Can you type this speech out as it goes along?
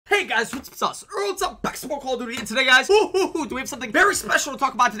Hey guys, what's up? What's up? Back to more Call of Duty, and today, guys, do we have something very special to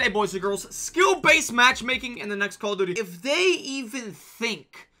talk about today, boys and girls? Skill-based matchmaking in the next Call of Duty. If they even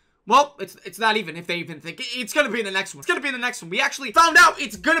think, well, it's not even if they even think. It's gonna be in the next one. It's gonna be in the next one. We actually found out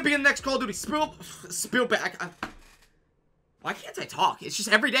it's gonna be in the next Call of Duty. Spielback. Why can't I talk? It's just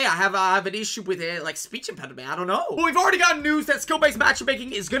every day I have an issue with it, like speech impediment. I don't know. But we've already got news that skill-based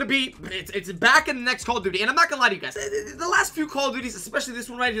matchmaking is gonna be, it's back in the next Call of Duty. And I'm not gonna lie to you guys. The last few Call of Duties, especially this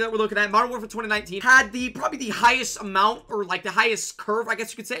one right here that we're looking at, Modern Warfare 2019, had probably the highest amount, or like the highest curve, I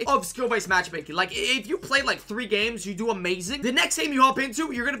guess you could say, of skill-based matchmaking. Like, if you play like 3 games, you do amazing. The next game you hop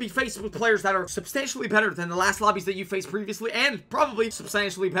into, you're gonna be faced with players that are substantially better than the last lobbies that you faced previously, and probably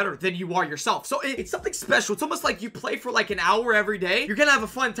substantially better than you are yourself. So it's something special. It's almost like you play for like an hour every day. You're gonna have a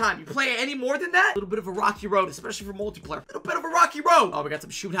fun time. You play any more than that, a little bit of a rocky road, especially for multiplayer. A little bit of a rocky road. Oh, we got some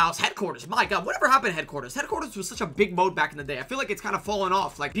shoot house. Headquarters. My god, whatever happened to Headquarters? Headquarters was such a big mode back in the day. I feel like it's kind of fallen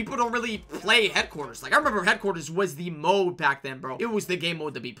off. Like, people don't really play Headquarters. Like, I remember Headquarters was the mode back then, bro. It was the game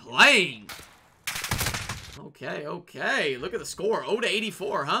mode to be playing. Okay. Look at the score.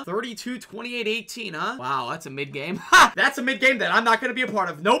 0-84, huh? 32, 28, 18, huh? Wow, that's a mid-game. Ha! That's a mid-game that I'm not going to be a part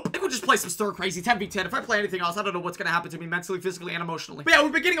of. Nope. I think we'll just play some stir crazy 10v10. If I play anything else, I don't know what's going to happen to me mentally, physically, and emotionally. But yeah,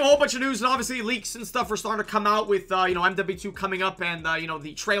 we've been getting a whole bunch of news, and obviously leaks and stuff are starting to come out with, you know, MW2 coming up, and, you know,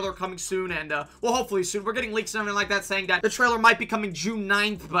 the trailer coming soon, and, well, hopefully soon. We're getting leaks and everything like that saying that the trailer might be coming June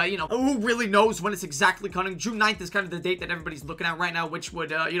 9th, but, you know, who really knows when it's exactly coming? June 9th is kind of the date that everybody's looking at right now, which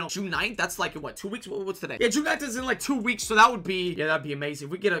would, you know, June 9th? That's like, what, 2 weeks? What's today? Yeah, June 9th is in like 2 weeks, so that would be, yeah, that'd be amazing.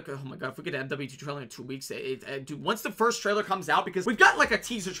 If we get a, oh my god, if we get an MW2 trailer in 2 weeks, dude, once the first trailer comes out, because we've gotten like a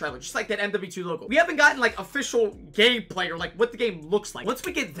teaser trailer, just like that MW2 logo. We haven't gotten like official gameplay or like what the game looks like. Once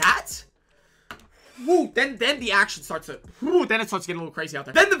we get that, woo, then the action starts to, woo, then it starts to get a little crazy out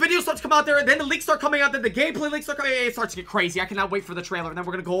there. Then the videos start to come out there, and then the leaks start coming out, then the gameplay leaks start coming, it starts to get crazy. I cannot wait for the trailer, and then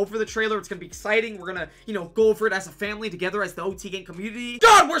we're gonna go over the trailer. It's gonna be exciting. We're gonna, you know, go over it as a family together as the OT game community.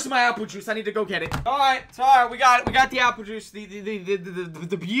 God, where's my apple juice? I need to go get it. All right, we got the apple juice.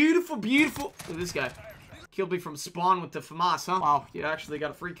 The beautiful, look at this guy. Killed me from spawn with the FAMAS, huh? Wow, you actually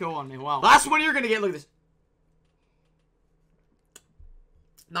got a free kill on me. Wow. Last one you're gonna get, look at this.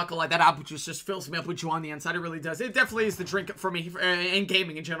 Not gonna lie, that apple juice just fills me up with joy on the inside. It really does. It definitely is the drink for me in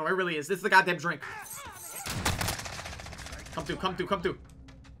gaming in general. It really is. It's the goddamn drink. Come through.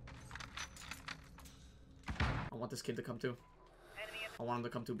 I want this kid to come through. I want him to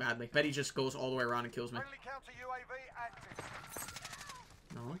come through badly. Bet he just goes all the way around and kills me.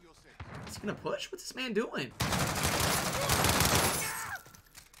 No. He's gonna push? What's this man doing?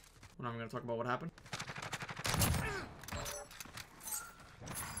 We're not even gonna talk about what happened.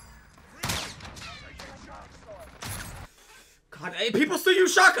 God, hey, people still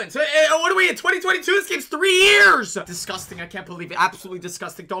use shotguns. Hey, what are we in 2022? This game's 3 years. Disgusting. I can't believe it. Absolutely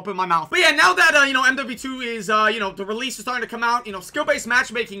disgusting. Don't open my mouth. But yeah, now that, you know, MW2 is, you know, the release is starting to come out, you know, skill-based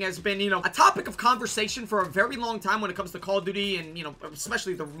matchmaking has been, you know, a topic of conversation for a very long time when it comes to Call of Duty and, you know,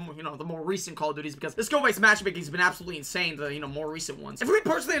 especially the, you know, the more recent Call of Duties, because the skill-based matchmaking has been absolutely insane, the, you know, more recent ones. And for me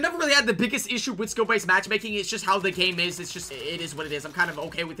personally, I never really had the biggest issue with skill-based matchmaking. It's just how the game is. It's just, it is what it is. I'm kind of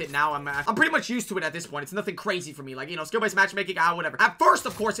okay with it now. I'm pretty much used to it at this point. It's nothing crazy for me. Like, you know, skill-based matchmaking, whatever. At first,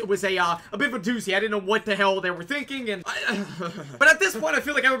 of course, it was a bit of a doozy. I didn't know what the hell they were thinking, and but at this point, I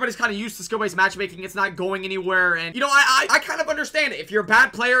feel like everybody's kind of used to skill-based matchmaking. It's not going anywhere, and you know, I kind of understand it. If you're a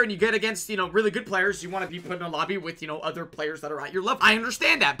bad player and you get against, you know, really good players, you want to be put in a lobby with, you know, other players that are at your level. I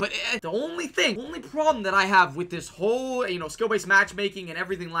understand that, but the only problem that I have with this whole, you know, skill-based matchmaking and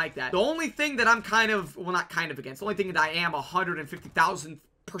everything like that, the only thing that I'm kind of, well, not kind of against, the only thing that I am 150,000%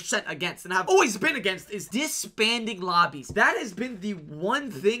 against and have always been against is disbanding lobbies. That has been the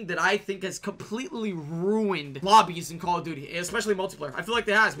one thing that I think has completely ruined lobbies in Call of Duty, especially multiplayer. I feel like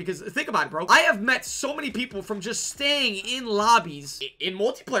it has, because think about it, bro. I have met so many people from just staying in lobbies in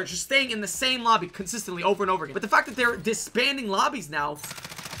multiplayer, just staying in the same lobby consistently over and over again. But the fact that they're disbanding lobbies now,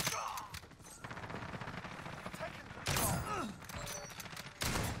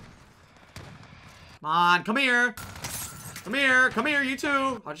 come on, come here. Come here, you two.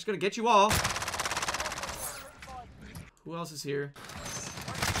 I'm just gonna get you all. Who else is here?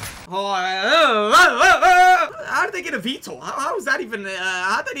 Oh, how did they get a VTOL? How is that even,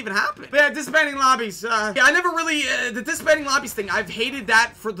 how'd that even happen? But yeah, disbanding lobbies. Yeah, I never really, the disbanding lobbies thing, I've hated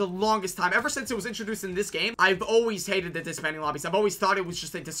that for the longest time. Ever since it was introduced in this game, I've always hated the disbanding lobbies. I've always thought it was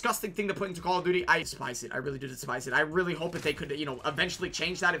just a disgusting thing to put into Call of Duty. I despise it. I really do despise it. I really hope that they could, you know, eventually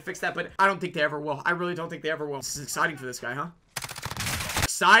change that and fix that, but I don't think they ever will. I really don't think they ever will. This is exciting for this guy, huh?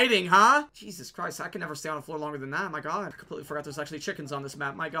 exciting, huh? Jesus Christ, I can never stay on the floor longer than that. My God, I completely forgot there's actually chickens on this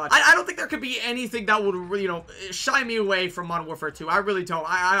map. My God, I don't think there could be anything that would really, you know, shy me away from Modern Warfare 2. I really don't.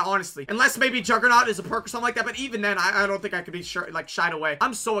 I honestly, unless maybe Juggernaut is a perk or something like that. But even then, I don't think I could be shied away.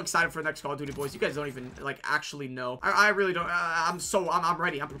 I'm so excited for the next Call of Duty, boys. You guys don't even like actually know. I really don't. I'm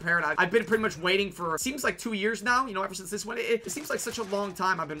ready. I'm prepared. I've been pretty much waiting for, seems like 2 years now. You know, ever since this one, it seems like such a long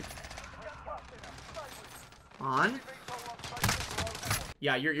time. I've been on.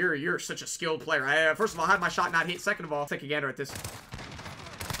 Yeah, you're such a skilled player. First of all, how did my shot not hit? Second of all, take a gander at this.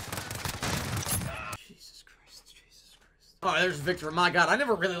 Jesus Christ. Oh, there's Victor. My God, I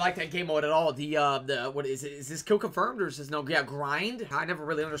never really liked that game mode at all. What is it? Is this kill confirmed or is this no? Yeah, grind. I never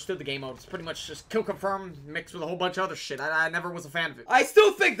really understood the game mode. It's pretty much just kill confirmed mixed with a whole bunch of other shit. I never was a fan of it. I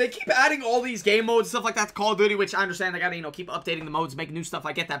still think they keep adding all these game modes, stuff like that to Call of Duty, which I understand they gotta, you know, keep updating the modes, make new stuff.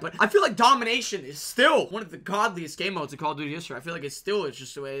 I get that, but I feel like Domination is still one of the godliest game modes in Call of Duty history. I feel like it's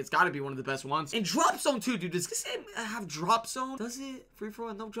just the way it's gotta be one of the best ones. And Drop Zone too, dude. Does this game have Drop Zone? Does it? Free for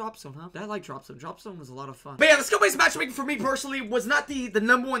all? No Drop Zone, huh? I like Drop Zone. Drop Zone was a lot of fun. But yeah, the skill-based matchmaking for me personally was not the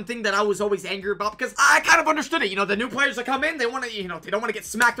number one thing that I was always angry about, because I kind of understood it. You know, the new players that come in, they want to, you know, they don't want to get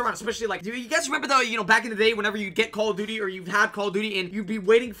smacked around, especially like, do you guys remember though, you know, back in the day, whenever you get Call of Duty or you've had Call of Duty and you'd be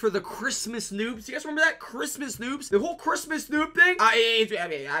waiting for the Christmas noobs? You guys remember that? Christmas noobs? The whole Christmas noob thing?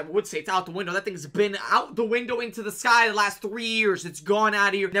 I would say it's out the window. That thing's been out the window into the sky the last 3 years. It's gone out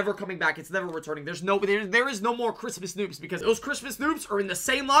of here, never coming back. It's never returning. There is no more Christmas noobs, because those Christmas noobs are in the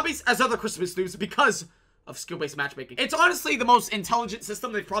same lobbies as other Christmas noobs because of skill-based matchmaking. It's honestly the most intelligent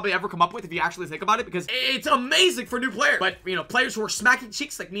system they've probably ever come up with if you actually think about it, because it's amazing for new players. But, you know, players who are smacking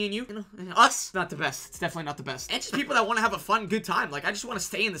cheeks like me and you know, us, not the best. It's definitely not the best. And just people that want to have a fun, good time. Like, I just want to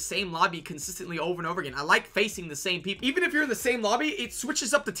stay in the same lobby consistently over and over again. I like facing the same people. Even if you're in the same lobby, it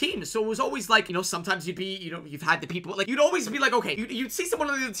switches up the team. So it was always like, you know, sometimes you'd be, you know, you've had the people, like, you'd always be like, okay, you'd see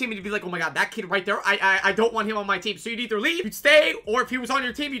someone on the other team and you'd be like, oh my God, that kid right there, I don't want him on my team. So you'd either leave, you'd stay, or if he was on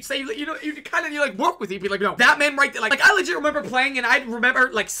your team, you'd stay, you know, you'd kind of, you like, work with him. You'd be like, no, that man right there. Like, I legit remember playing and I'd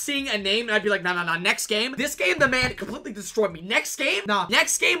remember like seeing a name and I'd be like, nah, next game. This game, the man completely destroyed me. Next game, nah.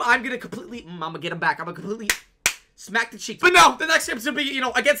 Next game, I'm gonna completely, I'm gonna get him back. I'm gonna completely smack the cheek. But no, the next game's gonna be, you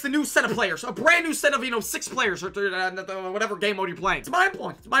know, against the new set of players. A brand new set of, you know, 6 players or whatever game mode you're playing. It's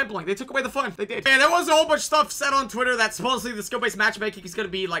mind-blowing. It's mind-blowing. They took away the fun. They did. And there was a whole bunch of stuff said on Twitter that supposedly the skill-based matchmaking is gonna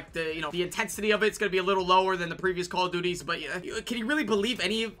be like the, you know, the intensity of it's gonna be a little lower than the previous Call of Duties. But can you really believe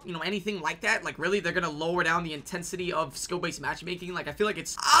anything like that? Like, really, they're gonna lower down the intensity of skill-based matchmaking? Like, I feel like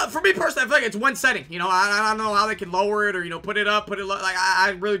it's, for me personally, I feel like it's one setting. You know, I don't know how they can lower it or, you know, put it up, put it low. Like,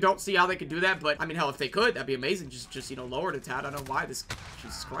 I really don't see how they could do that. But I mean, hell, if they could, that'd be amazing. Just you know, lower it. I don't know why this,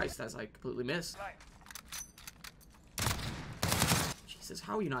 Jesus Christ, that's like completely missed. Jesus,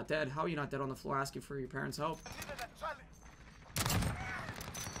 how are you not dead? How are you not dead on the floor asking for your parents' help?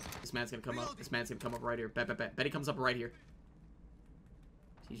 This man's gonna come up. This man's gonna come up right here. Bet he comes up right here.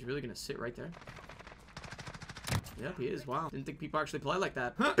 He's really gonna sit right there. Yep, he is. Wow. Didn't think people actually play like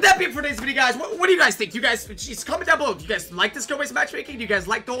that. Huh? But that be it for today's video, guys. What do you guys think? You guys, just comment down below. Do you guys like the skill-based matchmaking? Do you guys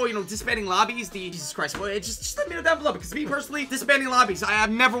like the whole, you know, disbanding lobbies? Jesus Christ. Well, just let me know down below. Because me personally, disbanding lobbies, I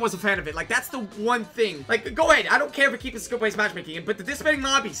never was a fan of it. Like, that's the one thing. Like, go ahead. I don't care if we keep the skill-based matchmaking, but the disbanding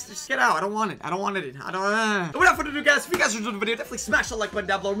lobbies, just get out. I don't want it. I don't want it. Without further ado, guys, if you guys enjoyed the video, definitely smash that like button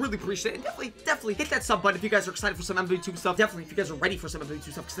down below. Really appreciate it. And definitely hit that sub button if you guys are excited for some MW2 stuff. Definitely, if you guys are ready for some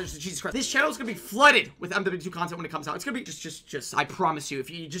MW2 stuff, because there's Jesus Christ. This channel is gonna be flooded with MW2 content when it comes out. It's gonna be just I promise you, if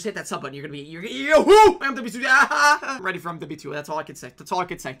you just hit that sub button, you're gonna be MW2. Ready for MW2. That's all I can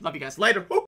say. Love you guys. Later. Woo.